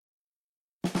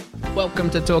Welcome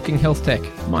to Talking Health Tech.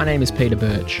 My name is Peter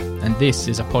Birch, and this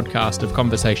is a podcast of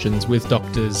conversations with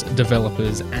doctors,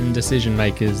 developers, and decision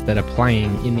makers that are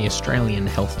playing in the Australian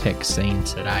health tech scene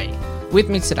today. With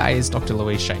me today is Dr.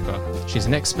 Louise Schaper. She's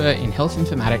an expert in health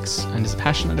informatics and is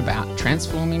passionate about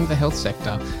transforming the health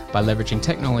sector by leveraging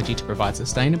technology to provide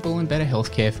sustainable and better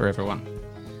healthcare for everyone.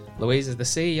 Louise is the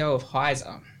CEO of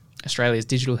HISA, Australia's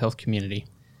digital health community.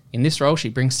 In this role, she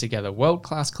brings together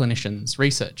world-class clinicians,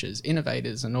 researchers,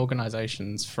 innovators, and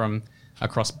organisations from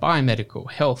across biomedical,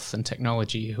 health, and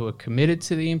technology who are committed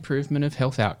to the improvement of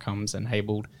health outcomes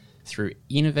enabled through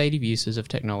innovative uses of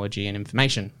technology and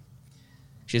information.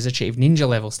 She has achieved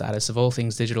ninja-level status of all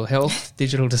things digital health,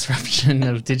 digital disruption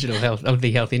of digital health of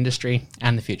the health industry,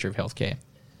 and the future of healthcare.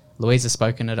 Louise has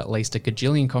spoken at least a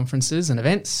gajillion conferences and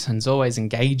events and is always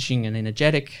engaging and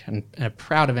energetic and a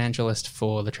proud evangelist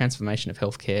for the transformation of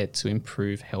healthcare to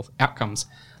improve health outcomes.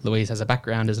 Louise has a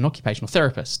background as an occupational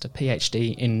therapist, a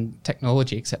PhD in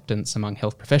technology acceptance among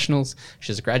health professionals.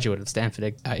 She's a graduate of the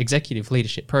Stanford Executive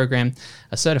Leadership Program,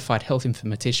 a certified health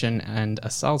informatician, and a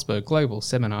Salzburg Global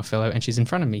Seminar Fellow. And she's in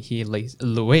front of me here,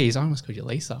 Louise. I almost called you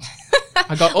Lisa.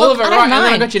 I got all of it right, and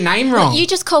then I got your name wrong. Well, you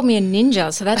just called me a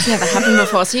ninja, so that's never happened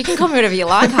before. So you can call me whatever you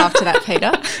like after that,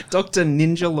 Peter. Dr.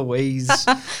 Ninja Louise.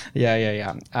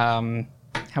 Yeah.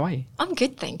 How are you? I'm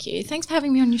good, thank you. Thanks for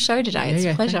having me on your show today. It's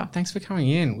a pleasure. Thanks for coming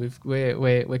in.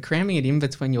 We're cramming it in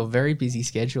between your very busy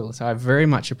schedule, so I very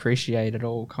much appreciate it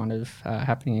all kind of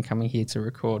happening and coming here to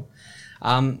record.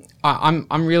 I'm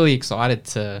really excited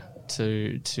to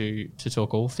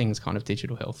talk all things kind of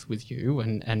digital health with you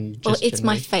and just well, it's generally.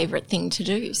 my favourite thing to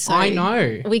do. So I know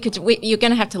you're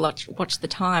going to have to watch the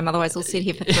time, otherwise we'll sit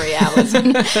here for 3 hours.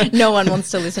 And no one wants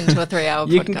to listen to a 3-hour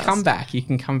podcast. You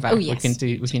can come back. Oh, yes.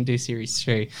 We can do series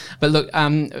 2. But look,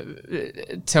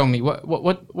 tell me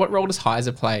what role does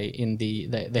HISA play in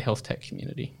the health tech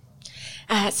community?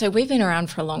 So we've been around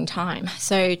for a long time,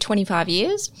 so 25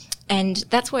 years, and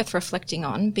that's worth reflecting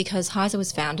on because HISA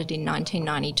was founded in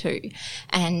 1992,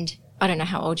 and I don't know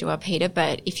how old you are, Peter,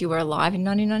 but if you were alive in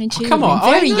 1992, come on,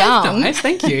 very young. Nice,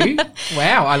 thank you.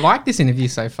 Wow, I like this interview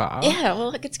so far. Yeah,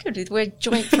 well, it's good. We're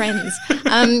joint friends.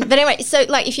 But anyway, so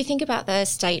like if you think about the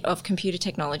state of computer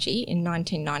technology in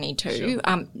 1992,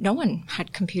 sure. No one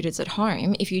had computers at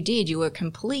home. If you did, you were a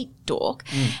complete dork,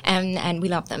 and we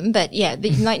love them. But yeah,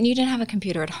 like you didn't have a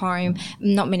computer at home.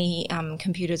 Not many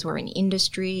computers were in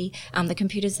industry. The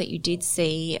computers that you did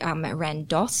see ran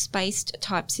DOS-based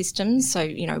type systems, so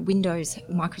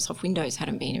Microsoft Windows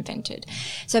hadn't been invented.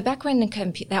 So back when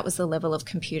that was the level of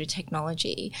computer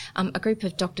technology, a group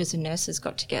of doctors and nurses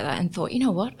got together and thought, you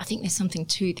know what, I think there's something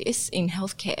to this in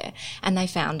healthcare. And they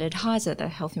founded HISA, the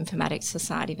Health Informatics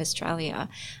Society of Australia,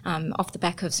 off the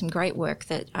back of some great work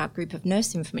that a group of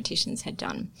nurse informaticians had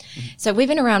done. Mm-hmm. So we've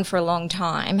been around for a long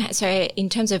time. So in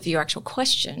terms of your actual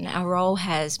question, our role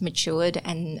has matured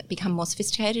and become more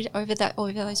sophisticated over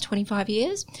those 25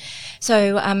 years.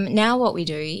 So now what we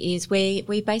do is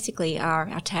we basically our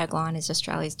tagline is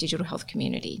Australia's digital health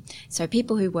community. So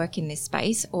people who work in this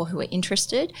space or who are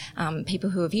interested,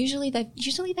 people who have usually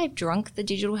they've drunk the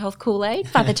digital health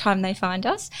Kool-Aid by the time they find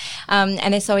us,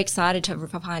 and they're so excited to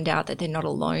find out that they're not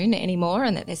alone anymore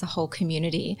and that there's a whole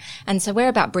community. And so we're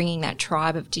about bringing that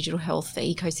tribe of digital health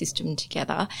ecosystem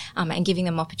together and giving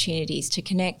them opportunities to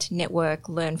connect, network,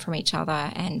 learn from each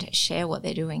other, and share what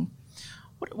they're doing.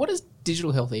 What does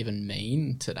digital health even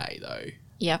mean today, though?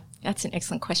 Yeah, that's an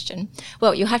excellent question.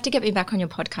 Well, you'll have to get me back on your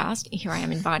podcast. Here I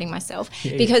am inviting myself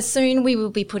because soon we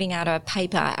will be putting out a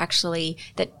paper actually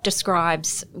that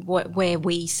describes where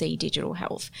we see digital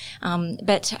health. I'll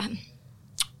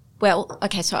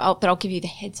give you the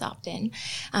heads up then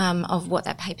of what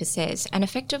that paper says. And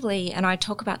effectively, and I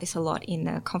talk about this a lot in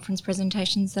the conference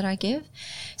presentations that I give.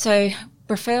 So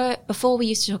before we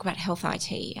used to talk about health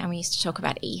IT and we used to talk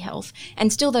about e-health,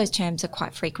 and still those terms are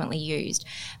quite frequently used.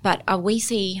 But we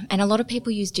see, and a lot of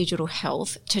people use digital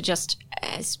health to just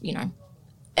as,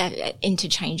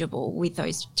 interchangeable with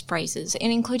those phrases,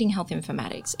 and including health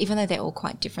informatics, even though they're all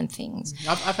quite different things.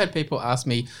 I've had people ask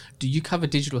me, do you cover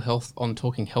digital health on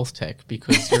Talking Health Tech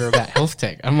because you're about health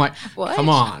tech? I'm like, what? Come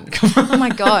on. Oh my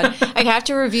God. Okay, I have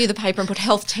to review the paper and put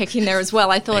health tech in there as well.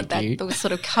 I thought that was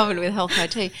sort of covered with health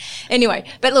IT. Anyway,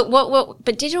 but look,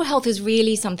 but digital health is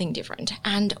really something different.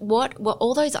 And what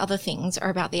all those other things are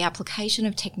about the application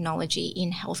of technology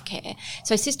in healthcare.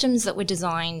 So systems that were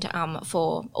designed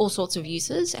for all sorts of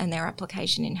uses, developers and their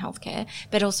application in healthcare,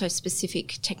 but also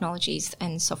specific technologies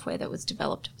and software that was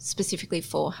developed specifically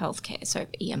for healthcare, so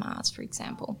EMRs, for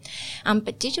example.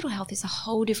 But digital health is a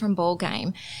whole different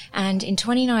ballgame. And in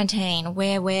 2019,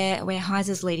 where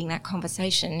HISA's leading that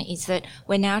conversation is that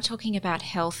we're now talking about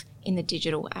health in the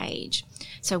digital age.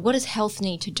 So what does health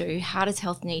need to do? How does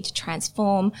health need to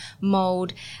transform,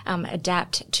 mould,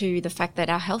 adapt to the fact that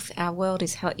our world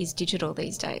is digital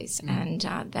these days? And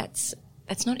that's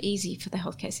not easy for the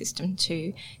healthcare system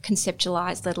to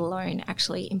conceptualise, let alone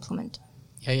actually implement.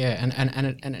 Yeah,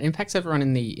 and it impacts everyone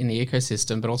in the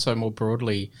ecosystem, but also more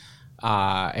broadly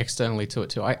externally to it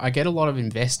too. I get a lot of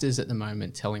investors at the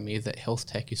moment telling me that health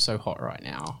tech is so hot right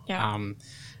now. Yeah.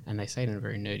 And they say it in a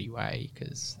very nerdy way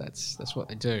because that's what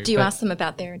they do. Do you ask them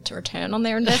about their return on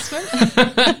their investment?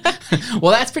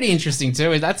 Well, that's pretty interesting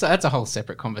too. That's a whole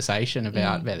separate conversation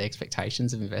about the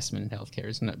expectations of investment in healthcare,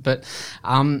 isn't it? But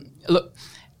look,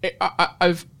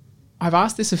 I've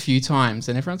asked this a few times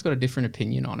and everyone's got a different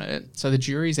opinion on it. So the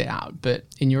jury's out. But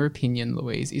in your opinion,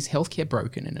 Louise, is healthcare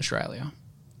broken in Australia?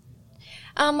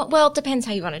 Well, it depends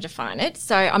how you want to define it.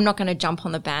 So I'm not going to jump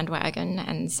on the bandwagon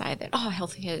and say that, our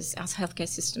healthcare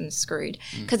system's screwed,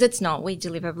 because it's not. We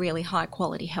deliver really high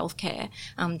quality healthcare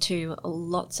to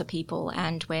lots of people,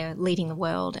 and we're leading the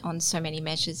world on so many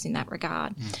measures in that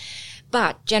regard.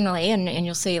 But generally, and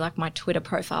you'll see like my Twitter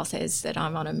profile says that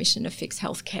I'm on a mission to fix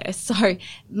healthcare. So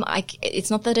it's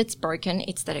not that it's broken,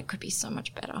 it's that it could be so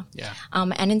much better. Yeah.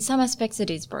 And in some aspects it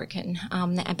is broken.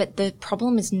 But the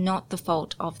problem is not the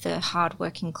fault of the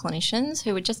hardworking clinicians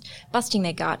who are just busting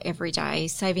their gut every day,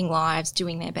 saving lives,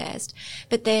 doing their best.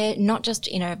 But they're not just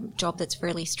in a job that's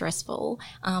really stressful.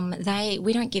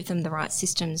 We don't give them the right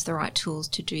systems, the right tools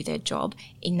to do their job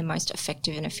in the most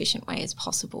effective and efficient way as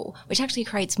possible, which actually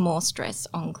creates more stress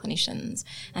on clinicians.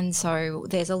 And so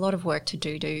there's a lot of work to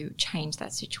do to change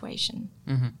that situation.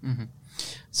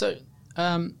 So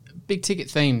big ticket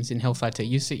themes in health IT,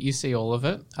 you see all of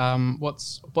it.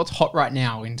 What's hot right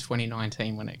now in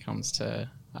 2019 when it comes to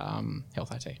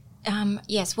health IT?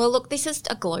 Yes. Well, look, this is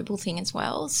a global thing as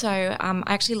well. So I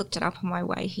actually looked it up on my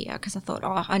way here because I thought,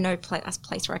 I know a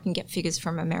place where I can get figures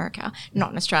from America,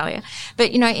 not in Australia. But,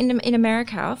 in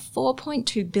America,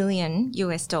 $4.2 billion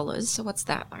US. So what's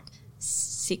that, like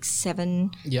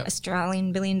 6-7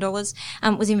 Australian billion dollars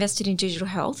was invested in digital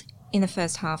health in the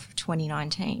first half of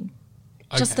 2019.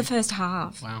 Okay. Just the first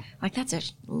half. Wow. Like, that's a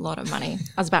lot of money.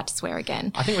 I was about to swear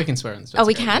again. I think we can swear in this. Oh,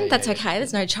 we can? That's okay.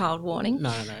 There's no child warning.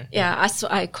 No. Yeah,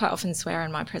 I quite often swear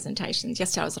in my presentations.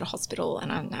 Yesterday I was at a hospital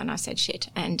and I said shit,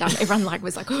 and everyone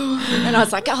was like, oh, and I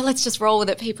was like, let's just roll with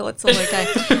it, people. It's all okay.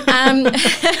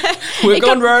 We've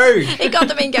gone rogue. It got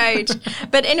them engaged.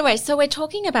 But anyway, so we're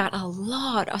talking about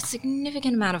a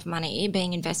significant amount of money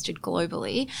being invested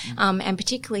globally, and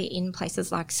particularly in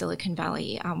places like Silicon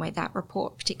Valley, where that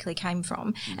report particularly came from.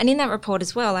 And in that report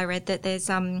as well, I read that there's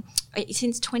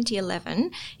since 2011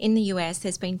 in the US,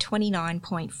 there's been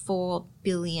 $29.4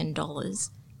 billion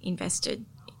invested.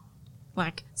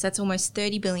 So that's almost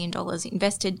 $30 billion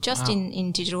invested just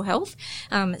in digital health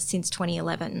since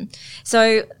 2011.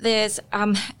 So there's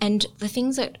and the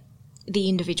things that the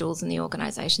individuals and the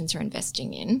organisations are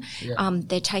investing in,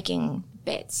 they're taking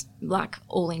bets, like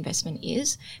all investment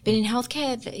is. But in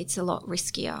healthcare, it's a lot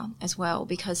riskier as well,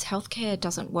 because healthcare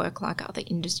doesn't work like other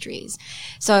industries.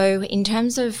 So in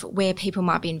terms of where people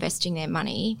might be investing their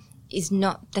money,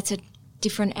 that's a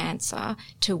different answer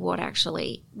to where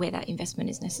that investment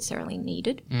is necessarily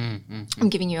needed. I'm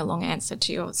giving you a long answer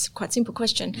to your quite simple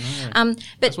question. No.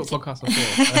 That's what podcasts are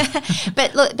for.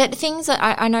 But things that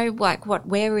I know, like what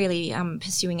we're really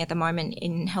pursuing at the moment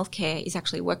in healthcare is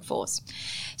actually workforce.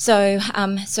 So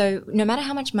no matter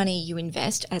how much money you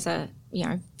invest as a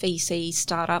VC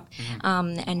startup,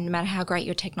 and no matter how great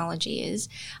your technology is,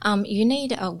 you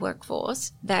need a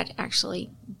workforce that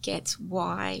actually gets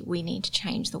why we need to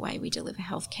change the way we deliver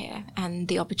healthcare and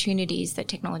the opportunities that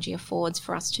technology affords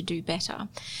for us to do better.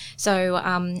 So,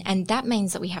 and that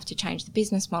means that we have to change the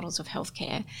business models of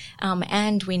healthcare,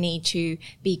 and we need to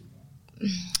be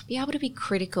able to be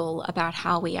critical about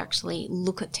how we actually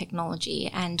look at technology,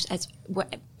 and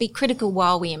be critical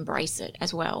while we embrace it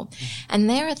as well. And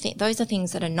those are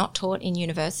things that are not taught in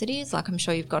universities. Like, I'm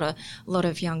sure you've got a lot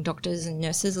of young doctors and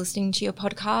nurses listening to your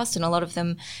podcast, and a lot of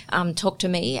them talk to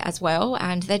me as well.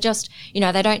 And they're just,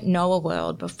 they don't know a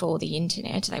world before the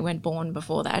internet. They weren't born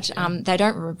before that. They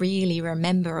don't really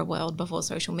remember a world before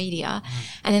social media.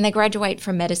 And then they graduate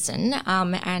from medicine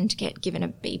and get given a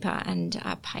beeper and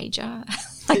a pager.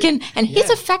 Like, and here's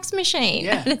a fax machine.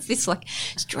 Yeah. And it's this like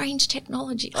strange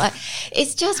technology. Like,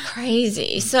 it's just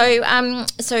crazy. So,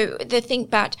 so the thing,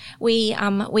 but we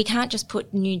can't just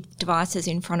put new devices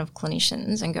in front of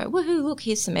clinicians and go, woohoo, look,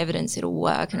 here's some evidence it'll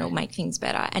work and it'll make things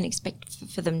better, and expect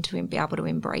for them to be able to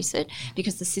embrace it,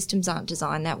 because the systems aren't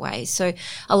designed that way. So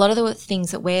a lot of the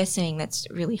things that we're seeing that's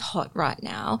really hot right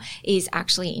now is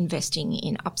actually investing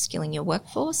in upskilling your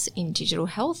workforce in digital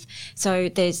health. So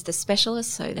there's the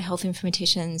specialists, so the health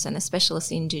informaticians and the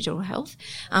specialists in digital health,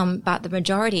 but the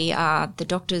majority are the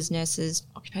doctors, nurses,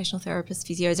 occupational therapists,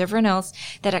 physios, everyone else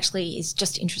that actually is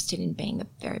just interested in being the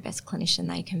very best clinician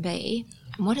they can be.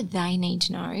 And what do they need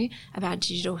to know about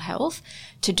digital health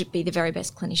to be the very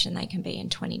best clinician they can be in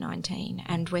 2019?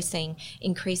 And we're seeing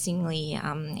increasing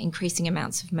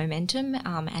amounts of momentum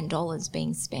and dollars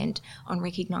being spent on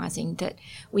recognising that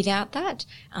without that,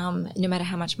 no matter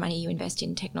how much money you invest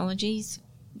in technologies,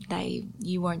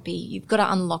 you've got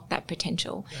to unlock that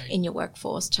potential in your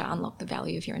workforce to unlock the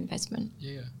value of your investment.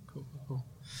 Yeah, cool.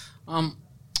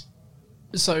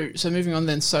 So moving on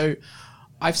then, so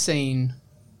I've seen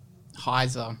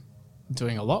HISA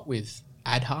doing a lot with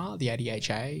ADHA, the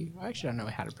ADHA. I actually don't know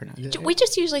how to pronounce it. We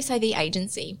just usually say the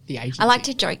agency. The agency. I like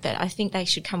to joke that I think they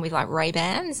should come with like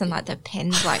Ray-Bans and like the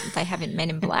pens like they have in Men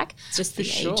in Black. It's just the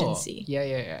agency.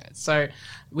 Yeah. So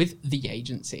with the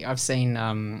agency, I've seen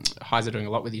HISA doing a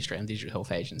lot with the Australian Digital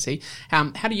Health Agency.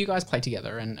 How do you guys play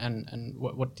together, and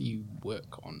what do you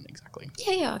work on exactly?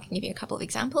 Yeah, I can give you a couple of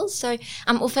examples. So,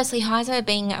 well, firstly, HISA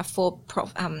being a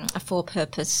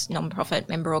for-purpose non-profit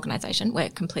member organisation, we're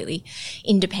completely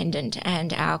independent,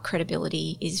 and our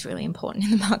credibility is really important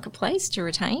in the marketplace to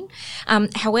retain.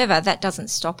 However, that doesn't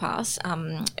stop us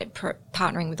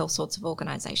partnering with all sorts of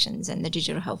organisations, and the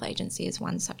Digital Health Agency is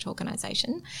one such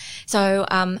organisation. So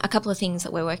a couple of things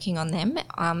that we're working on them.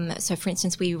 So, for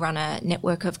instance, we run a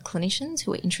network of clinicians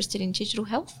who are interested in digital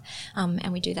health,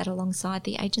 and we do that alongside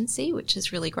the agency, which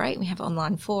is really great. We have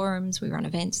online forums, we run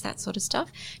events, that sort of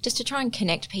stuff, just to try and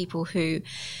connect people who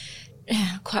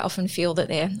quite often feel that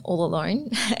they're all alone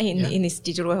in this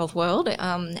digital health world,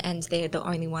 and they're the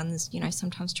only ones,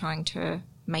 sometimes trying to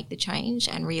make the change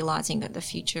and realising that the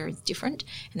future is different,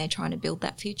 and they're trying to build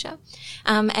that future.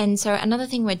 And so another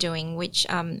thing we're doing, which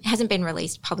hasn't been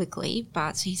released publicly,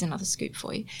 but so here's another scoop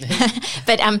for you.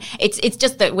 But it's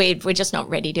just that we're just not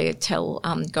ready to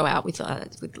go out with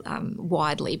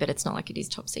widely, but it's not like it is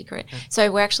top secret. Yeah.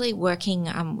 So we're actually working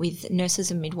with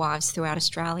nurses and midwives throughout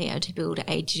Australia to build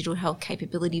a digital health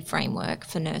capability framework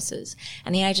for nurses,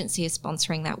 and the agency is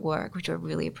sponsoring that work, which we're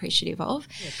really appreciative of.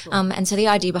 Yeah, cool. And so the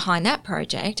idea behind that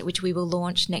project, which we will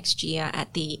launch next year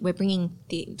we're bringing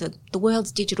the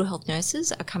world's digital health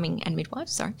nurses and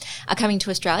midwives are coming to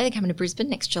Australia. They're coming to Brisbane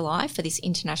next July for this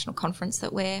international conference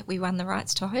that we run the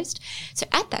rights to host. So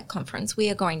at that conference, we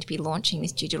are going to be launching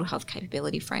this digital health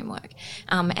capability framework.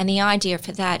 And the idea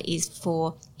for that is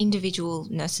for individual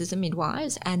nurses and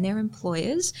midwives and their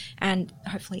employers, and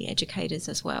hopefully educators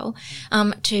as well,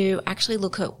 to actually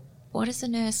look at what does a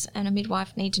nurse and a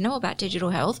midwife need to know about digital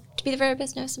health to be the very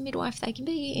best nurse and midwife they can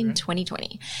be in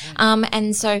 2020?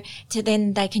 And so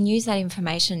then they can use that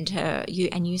information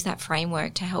and use that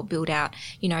framework to help build out,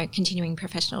 continuing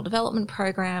professional development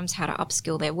programs, how to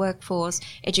upskill their workforce.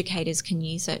 Educators can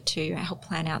use it to help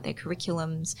plan out their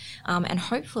curriculums. And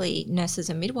hopefully nurses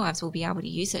and midwives will be able to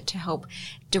use it to help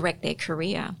direct their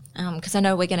career. Because I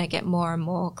know we're going to get more and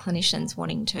more clinicians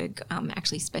wanting to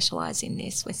actually specialise in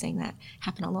this. We're seeing that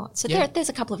happen a lot. So there's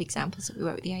a couple of examples that we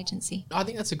work with the agency. I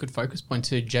think that's a good focus point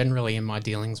too. Generally in my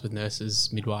dealings with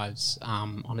nurses, midwives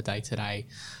on a day-to-day,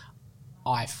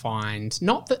 I find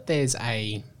not that there's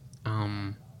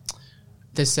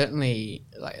there's certainly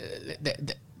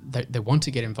they want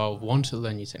to get involved, want to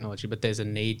learn new technology, but there's a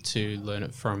need to learn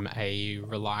it from a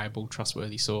reliable,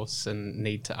 trustworthy source, and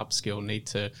need to upskill, need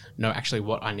to know actually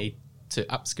what I need to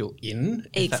upskill in,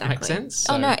 if that makes sense.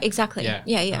 So, no, exactly.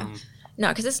 Yeah. No,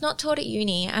 because it's not taught at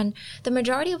uni, and the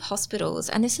majority of hospitals,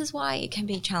 and this is why it can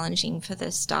be challenging for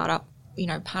the startup,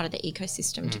 part of the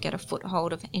ecosystem to get a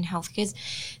foothold in health, because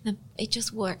it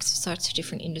just works for such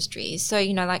different industries. So,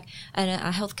 like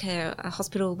a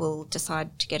hospital will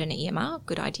decide to get an EMR,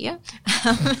 good idea.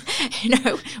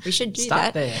 We should do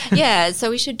Start that. There. Yeah, so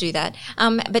we should do that.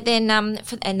 But then,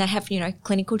 and they have,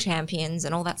 clinical champions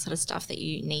and all that sort of stuff that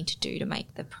you need to do to make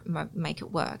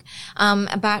it work.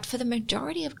 But for the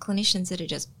majority of clinicians that are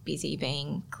just busy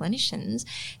being clinicians,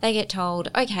 they get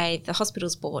told, okay, the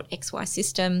hospital's bought XY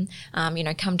system,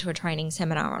 come to a training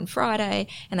seminar on Friday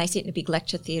and they sit in a big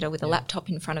lecture theatre with a laptop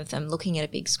in front of them looking at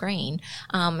a big screen.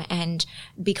 And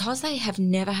because they have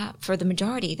never had, for the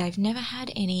majority, they've never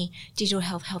had any digital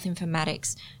health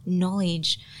informatics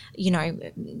knowledge,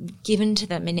 given to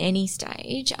them in any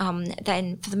stage,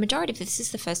 then for the majority of this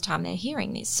is the first time they're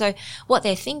hearing this. So what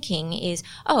they're thinking is,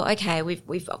 oh, okay,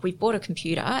 we've bought a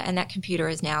computer and that computer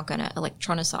is now going to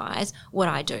electronicize what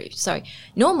I do. So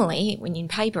normally when in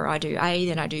paper I do A,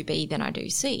 then I do B, then I do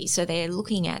C. So they're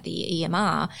looking at the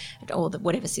EMR or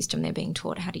whatever system they're being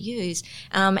taught how to use,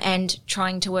 and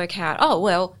trying to work out,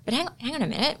 but hang on a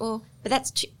minute,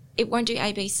 but it won't do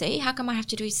A, B, C. How come I have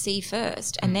to do C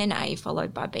first and then A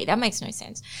followed by B? That makes no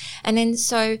sense. And then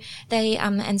so they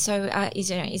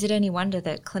is it any wonder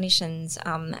that clinicians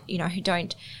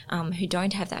who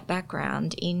don't have that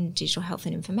background in digital health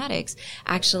and informatics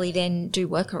actually then do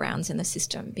workarounds in the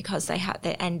system because they have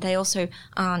that, and they also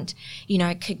aren't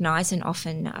cognizant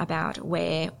often about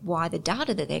why the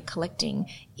data that they're collecting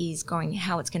is going,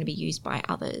 how it's going to be used by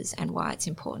others and why it's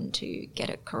important to get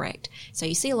it correct. So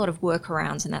you see a lot of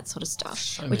workarounds and that sort of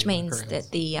stuff, which means that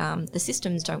the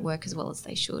systems don't work as well as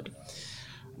they should.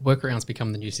 Workarounds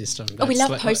become the new system. We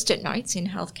love post-it notes in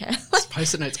healthcare.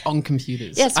 Post-it notes on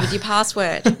computers. Yes, with your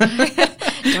password.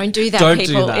 Don't do that,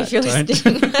 people, if you're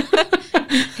listening.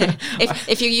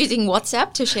 If you're using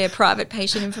WhatsApp to share private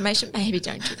patient information, maybe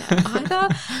don't do that either.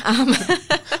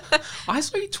 I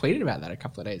saw you tweeted about that a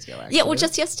couple of days ago, actually. Yeah, well,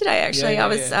 just yesterday, actually. I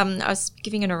was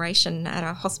giving an oration at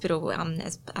a hospital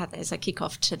as a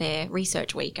kickoff to their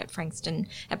research week at Frankston,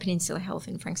 at Peninsula Health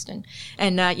in Frankston.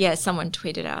 And, someone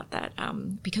tweeted out that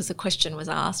because the question was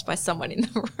asked by someone in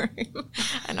the room.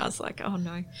 And I was like, oh,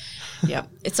 no. Yeah.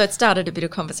 So it started a bit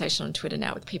of conversation on Twitter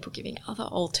now with people giving other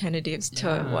alternatives to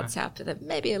WhatsApp that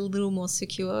may be a little more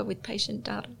secure with patient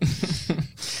data.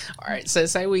 All right. So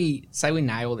say we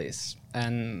nail this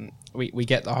and we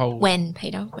get the whole... When,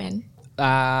 Peter? When?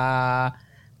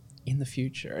 In the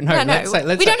future. No.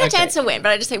 We don't have to answer when,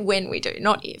 but I just say when we do,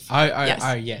 not if.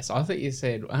 Yes. I thought you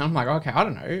said... I'm like, okay, I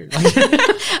don't know.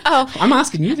 I'm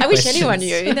asking you the questions. I wish anyone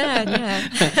knew that,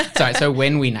 yeah. Sorry, so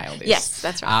when we nail this. Yes,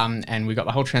 that's right. And we got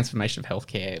the whole transformation of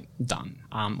healthcare done.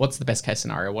 What's the best case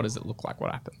scenario? What does it look like?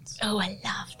 What happens? Oh, I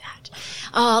love that.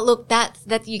 Oh, look, that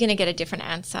you're going to get a different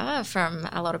answer from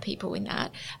a lot of people in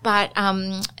that. But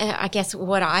I guess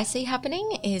what I see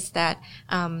happening is that,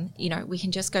 we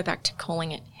can just go back to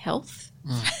calling it health.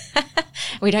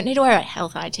 We don't need to worry about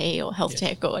health IT or health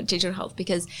tech or digital health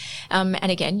because,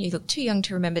 and again, you look too young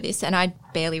to remember this, and I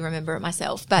barely remember it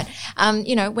myself. But,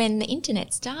 when the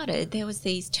internet started, there was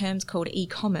these terms called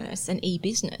e-commerce and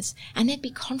e-business, and there'd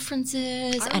be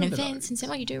conferences and events and so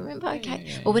on. You do remember? Okay.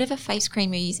 Yeah. Or whatever face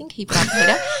cream you're using, keep it up,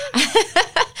 Peter.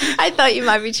 I thought you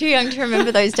might be too young to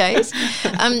remember those days.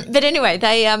 But anyway,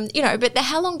 they, but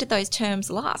how long did those terms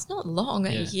last? Not long,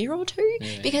 a year or two,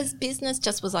 because business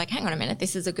just was like, hang on a minute,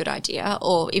 this is a good idea.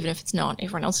 Or even if it's not,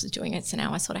 everyone else is doing it, so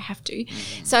now I sort of have to.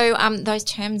 Mm-hmm. So those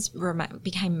terms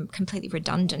became completely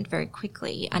redundant very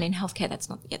quickly. And in healthcare, that's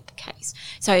not yet the case.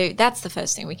 So that's the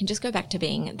first thing. We can just go back to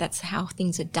that's how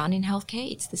things are done in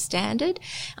healthcare. It's the standard.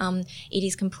 It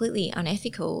is completely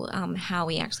unethical how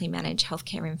we actually manage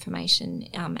healthcare information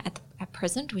at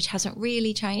present, which hasn't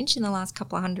really changed in the last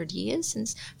couple of 100 years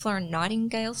since Florence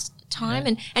Nightingale's time.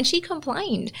 Yeah. And she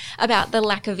complained about the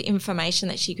lack of information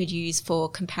that she could use for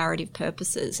comparative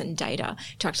purposes and data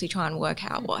to actually try and work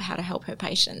out how to help her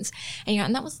patients.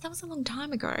 And that was a long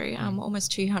time ago,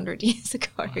 almost 200 years ago.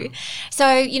 Wow.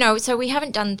 So we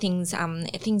haven't done things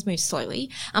move slowly.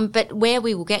 But where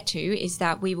we will get to is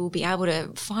that we will be able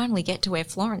to finally get to where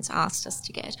Florence asked us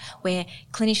to get, where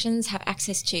clinicians have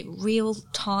access to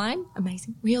real-time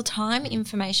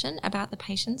information about the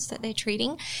patients that they're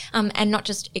treating, and not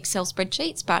just Excel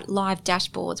spreadsheets, but live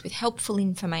dashboards with helpful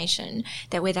information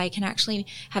where they can actually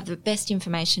have the best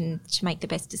information to make the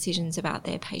best decisions about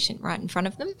their patient right in front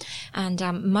of them. And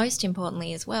most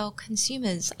importantly as well,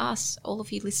 consumers, us, all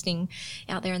of you listening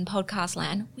out there in podcast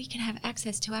land, we can have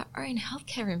access to our own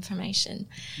healthcare information.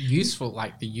 Useful,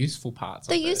 like the useful parts.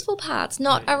 The useful parts,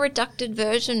 not a reducted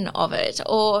version of it,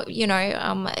 or,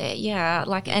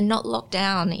 and not locked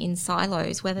down in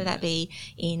silos, whether that be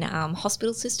in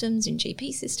hospital systems, in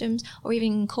GP systems, or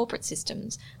even in corporate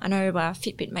systems. I know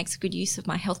Fitbit makes good use of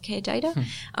my healthcare data,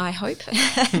 I hope,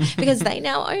 because they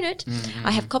now own it. Mm-hmm.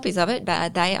 I have copies of it,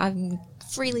 but I'm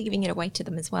freely giving it away to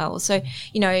them as well. So,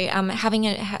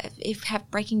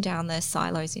 breaking down the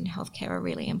silos in healthcare are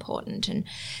really important, and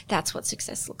that's what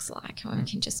success looks like. We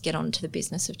can just get on to the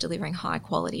business of delivering high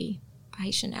quality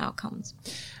patient outcomes.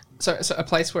 So a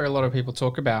place where a lot of people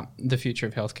talk about the future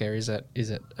of healthcare is at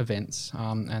events.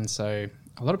 And so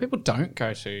a lot of people don't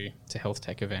go to health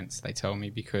tech events, they tell me,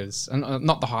 because, and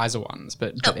not the Heiser ones,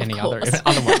 but any other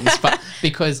ones, but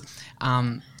because,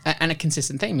 and a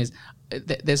consistent theme is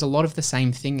there's a lot of the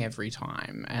same thing every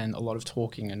time, and a lot of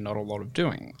talking and not a lot of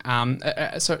doing.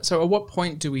 So at what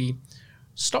point do we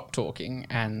stop talking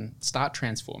and start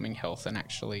transforming health and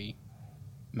actually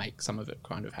make some of it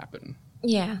kind of happen?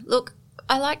 Yeah, look,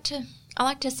 I like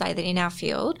to say that in our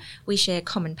field we share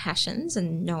common passions,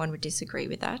 and no one would disagree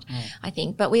with that, I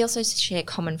think, but we also share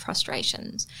common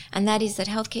frustrations, and that is that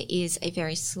healthcare is a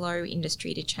very slow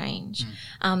industry to change.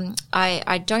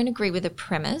 I don't agree with the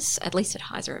premise, at least at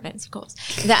Heiser events, of course,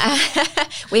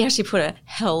 that we actually put a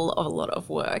hell of a lot of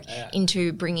work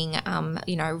into bringing,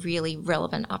 really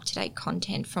relevant, up-to-date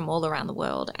content from all around the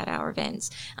world at our events.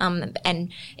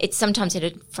 And sometimes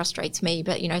it frustrates me,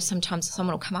 but, sometimes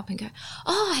someone will come up and go,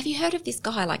 oh, have you heard of this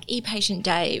guy like ePatient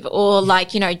Dave, or like,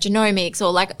 genomics,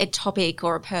 or like a topic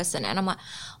or a person? And I'm like,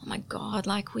 oh my God,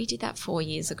 like we did that 4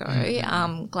 years ago.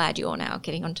 Glad you're now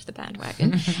getting onto the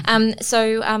bandwagon.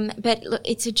 But look,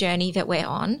 it's a journey that we're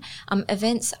on.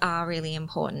 Events are really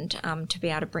important to be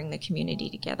able to bring the community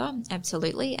together,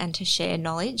 absolutely, and to share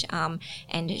knowledge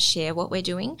and share what we're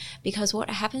doing, because what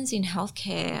happens in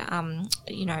healthcare,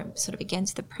 sort of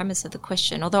against the premise of the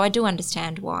question, although I do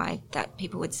understand why that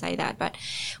people would say that, but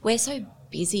we're so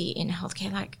busy in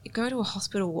healthcare. Like, go to a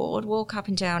hospital ward, walk up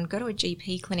and down, go to a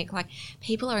GP clinic. Like,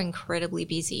 people are incredibly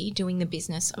busy doing the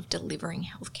business of delivering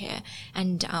healthcare,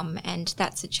 and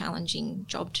that's a challenging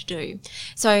job to do.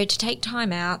 So to take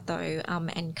time out though,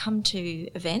 and come to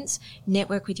events,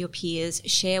 network with your peers,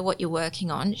 share what you're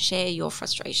working on, share your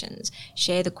frustrations,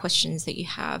 share the questions that you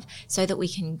have, so that we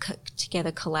can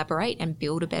together collaborate and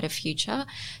build a better future.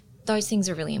 Those things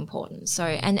are really important. So,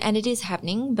 and it is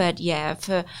happening, but yeah,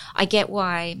 I get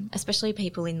why, especially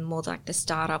people in more like the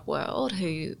startup world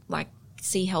who like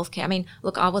see healthcare. I mean,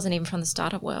 look, I wasn't even from the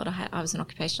startup world. I was an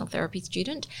occupational therapy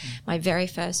student. My very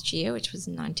first year, which was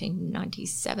in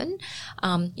 1997,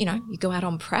 you go out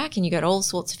on prac and you go to all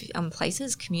sorts of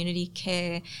places, community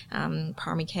care,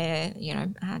 primary care,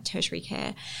 tertiary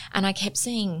care. And I kept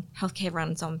seeing healthcare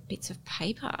runs on bits of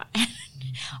paper.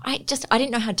 I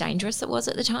didn't know how dangerous it was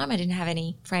at the time. I didn't have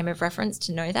any frame of reference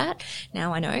to know that.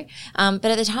 Now I know. But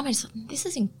at the time I just thought, this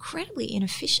is incredibly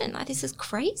inefficient. Like, this is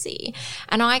crazy.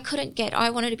 And I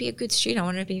wanted to be a good student. I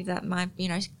wanted to be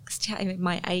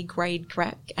my A grade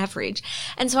average.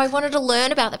 And so I wanted to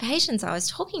learn about the patients I was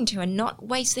talking to and not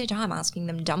waste their time asking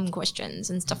them dumb questions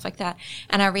and stuff like that.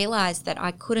 And I realized that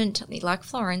I couldn't, like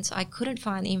Florence, I couldn't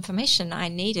find the information I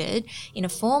needed in a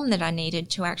form that I needed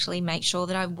to actually make sure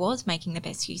that I was making the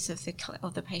best use of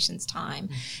the patient's time.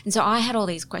 And so I had all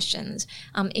these questions.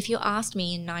 If you asked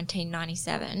me in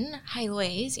 1997, hey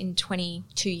Louise, in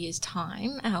 22 years'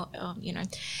 time,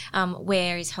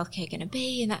 where is healthcare going to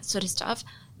be and that sort of stuff,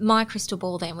 my crystal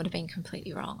ball then would have been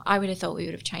completely wrong. I would have thought we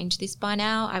would have changed this by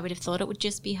now. I would have thought it would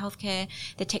just be healthcare.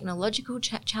 The technological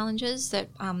challenges that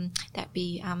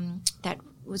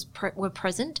were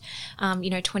present,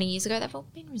 20 years ago, they've all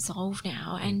been resolved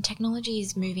now, and technology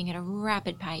is moving at a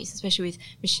rapid pace, especially with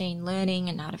machine learning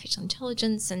and artificial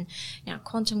intelligence and now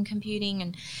quantum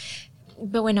computing,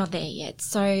 but we're not there yet.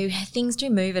 So things do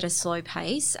move at a slow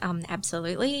pace,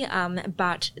 absolutely,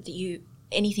 but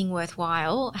anything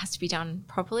worthwhile has to be done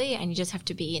properly, and you just have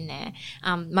to be in there.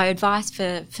 My advice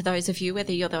for those of you,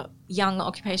 whether you're the young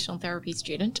occupational therapy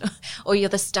student or you're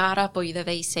the startup or you're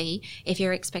the VC, if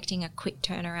you're expecting a quick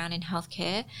turnaround in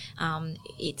healthcare,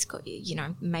 it's got,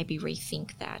 maybe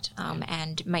rethink that,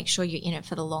 and make sure you're in it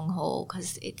for the long haul,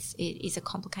 because it is a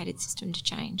complicated system to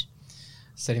change.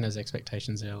 Setting those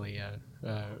expectations early,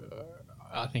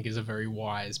 I think, is a very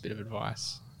wise bit of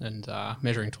advice. And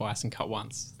measuring twice and cut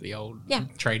once, the old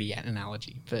tradie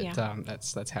analogy. But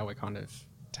that's how we're kind of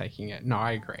taking it. No,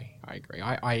 I agree.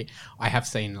 I have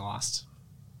seen in the last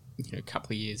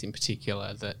couple of years in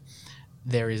particular that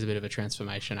there is a bit of a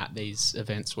transformation at these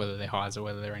events, whether they're Heiser or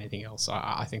whether they're anything else.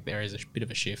 I think there is a bit of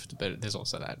a shift, but there's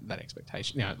also that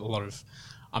expectation. A lot of,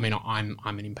 I'm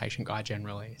an impatient guy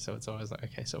generally, so it's always like,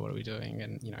 okay, so what are we doing,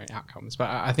 and outcomes. But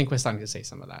I think we're starting to see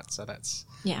some of that, so that's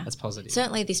positive.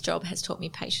 Certainly, this job has taught me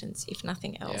patience, if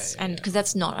nothing else, and because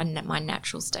that's not my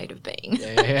natural state of being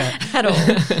at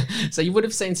all. So you would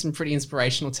have seen some pretty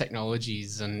inspirational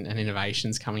technologies and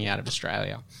innovations coming out of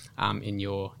Australia in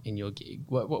your gig.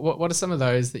 What are some of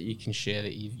those that you can share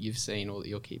that you've seen or that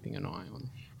you're keeping an eye on?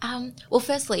 Well,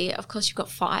 firstly, of course, you've got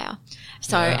fire.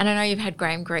 So, and I know you've had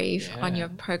Graham Grieve on your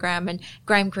program, and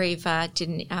Graham Grieve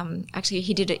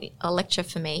he did a lecture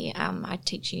for me. I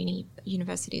teach uni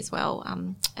university as well,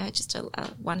 just a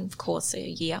one course a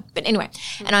year. But anyway,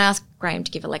 and I asked Graham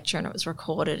to give a lecture and it was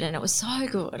recorded and it was so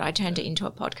good. I turned it into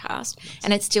a podcast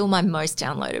and it's still my most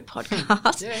downloaded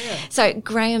podcast. So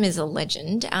Graham is a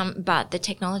legend, but the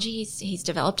technology he's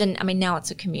developed, and I mean, now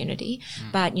it's a community,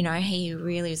 but, you know, he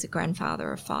really is a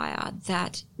grandfather of fire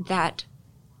that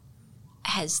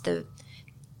has the...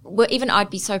 Well, even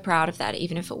I'd be so proud of that,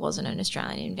 even if it wasn't an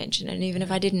Australian invention and even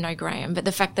if I didn't know Graham. But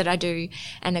the fact that I do,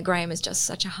 and that Graham is just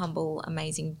such a humble,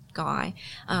 amazing guy,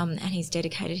 and he's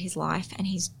dedicated his life and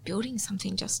he's building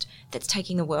something just that's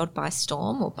taking the world by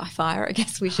storm, or by fire, I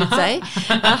guess we should say.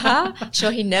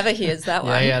 Sure, he never hears that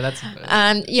one. Yeah, that's...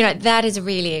 you know, that is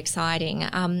really exciting.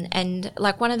 And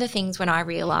like one of the things when I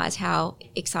realised how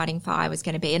exciting fire was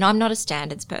going to be, and I'm not a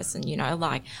standards person, you know,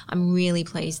 like I'm really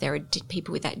pleased there are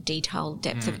people with that detailed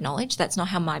depth of knowledge. That's not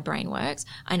how my brain works.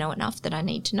 I know enough that I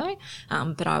need to know,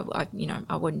 but I you know,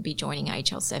 I wouldn't be joining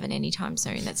HL7 anytime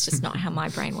soon. That's just not how my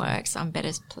brain works. I'm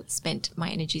better spent my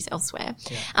energies elsewhere.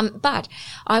 But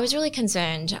I was really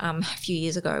concerned a few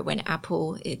years ago when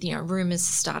Apple, you know, rumours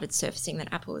started surfacing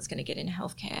that Apple was going to get into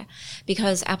healthcare,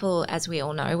 because Apple, as we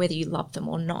all know, whether you love them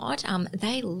or not,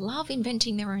 they love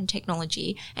inventing their own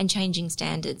technology and changing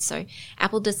standards. So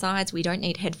Apple decides we don't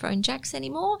need headphone jacks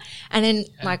anymore, and then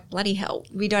like bloody hell,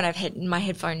 we don't have my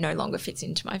headphone no longer fits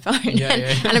into my phone.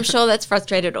 And I'm sure that's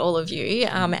frustrated all of you.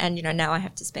 And, you know, now I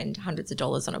have to spend hundreds of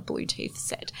dollars on a Bluetooth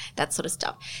set, that sort of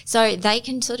stuff. So they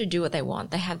can sort of do what they want.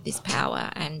 They have this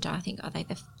power. And I think, are they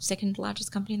the second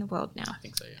largest company in the world now? I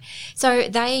think so, yeah. So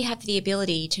they have the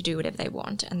ability to do whatever they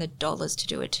want and the dollars to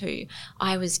do it too.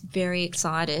 I was very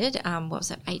excited. What was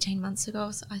that, 18 months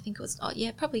ago? I think it was,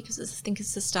 probably, because I think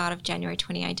it's the start of January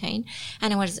 2018.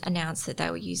 And it was announced that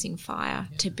they were using fire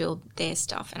to build their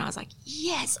stuff. And I was like,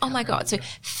 yes, oh my God. So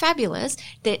fabulous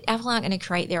that Apple aren't going to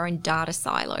create their own data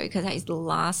silo, because that is the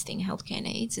last thing healthcare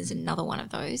needs, is another one of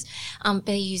those. But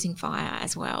they're using fire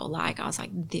as well. Like, I was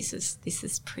like, this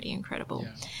is pretty incredible.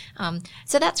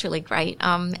 So that's really great.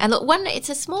 And look, it's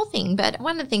a small thing, but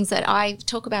one of the things that I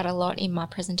talk about a lot in my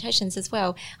presentations as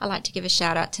well, I like to give a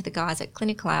shout out to the guys at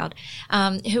ClinicCloud,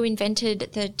 who invented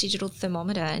the digital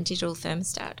thermometer and digital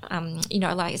thermostat, you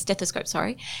know, like a stethoscope,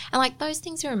 sorry. And like, those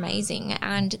things are amazing.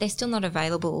 And they're still not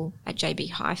available at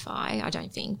JB Hi-Fi, I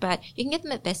don't think, but you can get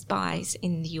them at Best Buys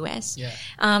in the US.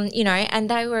 You know, and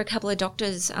they were a couple of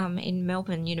doctors in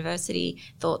Melbourne University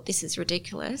thought, this is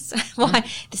ridiculous. Why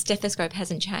the stethoscope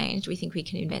hasn't changed. We think we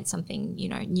can invent something, you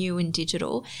know, new and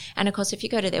digital. And of course, if you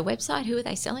go to their website, who are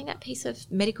they selling that piece of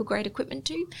medical grade equipment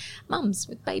to? Mums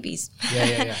with babies.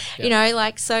 You know,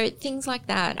 like, so things like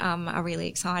that are really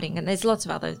exciting. And there's lots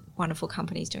of other wonderful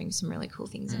companies doing some really cool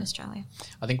things in Australia.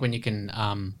 I think when you can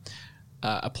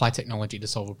apply technology to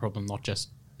solve a problem, not just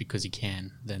because you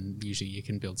can, then usually you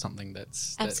can build something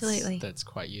that's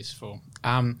quite useful.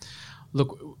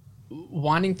 Look,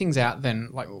 winding things out then,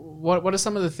 like what are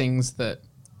some of the things that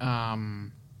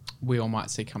we all might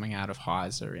see coming out of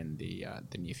HISA in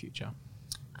the near future?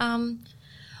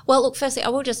 Well, look, firstly, I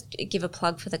will just give a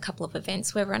plug for the couple of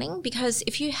events we're running, because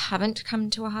if you haven't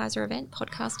come to a HISA event,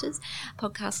 podcast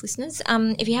listeners,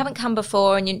 if you haven't come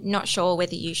before and you're not sure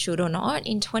whether you should or not,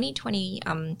 in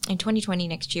 2020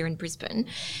 next year in Brisbane,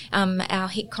 our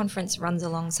HIT conference runs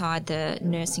alongside the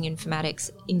Nursing Informatics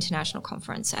International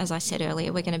Conference. As I said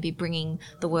earlier, we're going to be bringing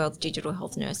the world's digital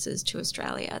health nurses to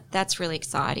Australia. That's really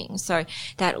exciting. So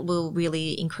that will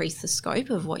really increase the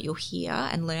scope of what you'll hear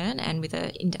and learn, and with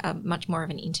a much more of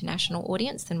an international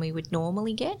audience than we would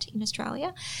normally get in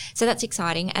Australia. So that's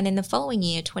exciting. And then the following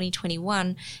year,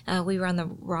 2021, we run the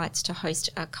rights to host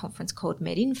a conference called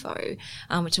MedInfo,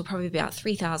 which will probably be about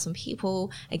 3,000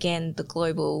 people. Again, the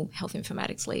global health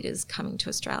informatics leaders coming to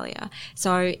Australia.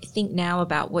 So think now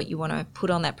about what you want to put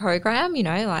on that program. You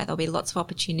know, like there'll be lots of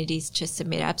opportunities to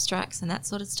submit abstracts and that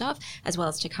sort of stuff, as well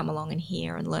as to come along and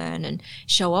hear and learn and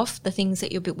show off the things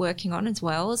that you'll be working on as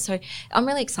well. So I'm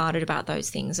really excited about those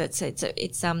things.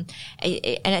 It's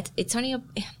only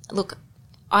look,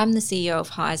 I'm the CEO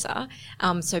of HISA,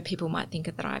 so people might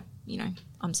think that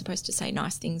I'm supposed to say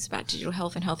nice things about digital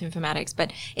health and health informatics,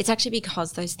 but it's actually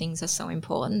because those things are so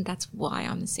important. That's why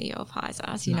I'm the CEO of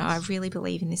HISA. So, you know, I really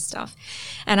believe in this stuff.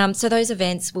 And so those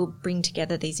events will bring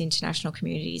together these international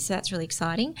communities. So that's really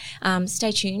exciting.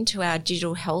 Stay tuned to our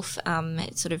digital health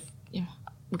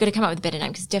we've got to come up with a better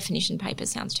name because definition paper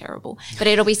sounds terrible. But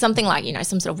it'll be something like, you know,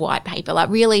 some sort of white paper, like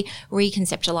really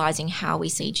reconceptualizing how we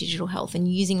see digital health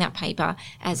and using that paper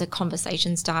as a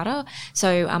conversation starter.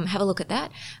 So have a look at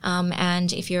that.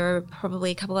 And if you're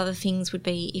probably a couple other things would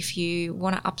be if you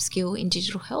want to upskill in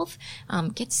digital health,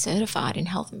 get certified in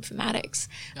health informatics.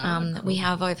 Cool. We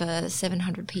have over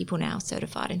 700 people now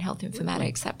certified in health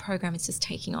informatics. That program is just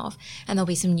taking off. And there'll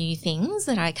be some new things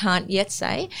that I can't yet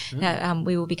say that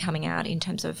we will be coming out in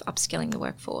terms of upskilling the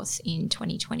workforce in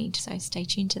 2020. So stay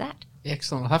tuned to that.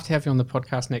 Excellent. I'll have to have you on the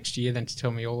podcast next year then to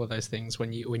tell me all of those things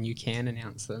when you can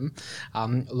announce them.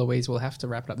 Louise, we'll have to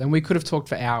wrap it up. Then we could have talked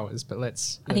for hours, but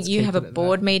let's I think you have a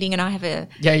board meeting and I have a...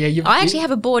 Yeah. I actually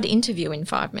have a board interview in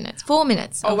 5 minutes. 4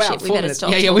 minutes. Oh, wow. Shit, we 4 better minutes.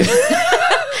 stop.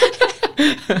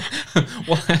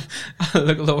 Well,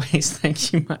 look, Louise,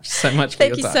 thank you so much for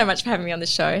your time. Thank you so much for having me on the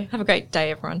show. Have a great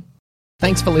day, everyone.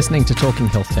 Thanks for listening to Talking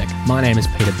Health Tech. My name is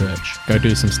Peter Birch. Go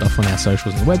do some stuff on our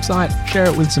socials and website, share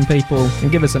it with some people,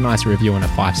 and give us a nice review and a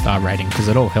 5-star rating because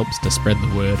it all helps to spread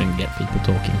the word and get people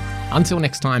talking. Until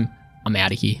next time, I'm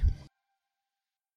out of here.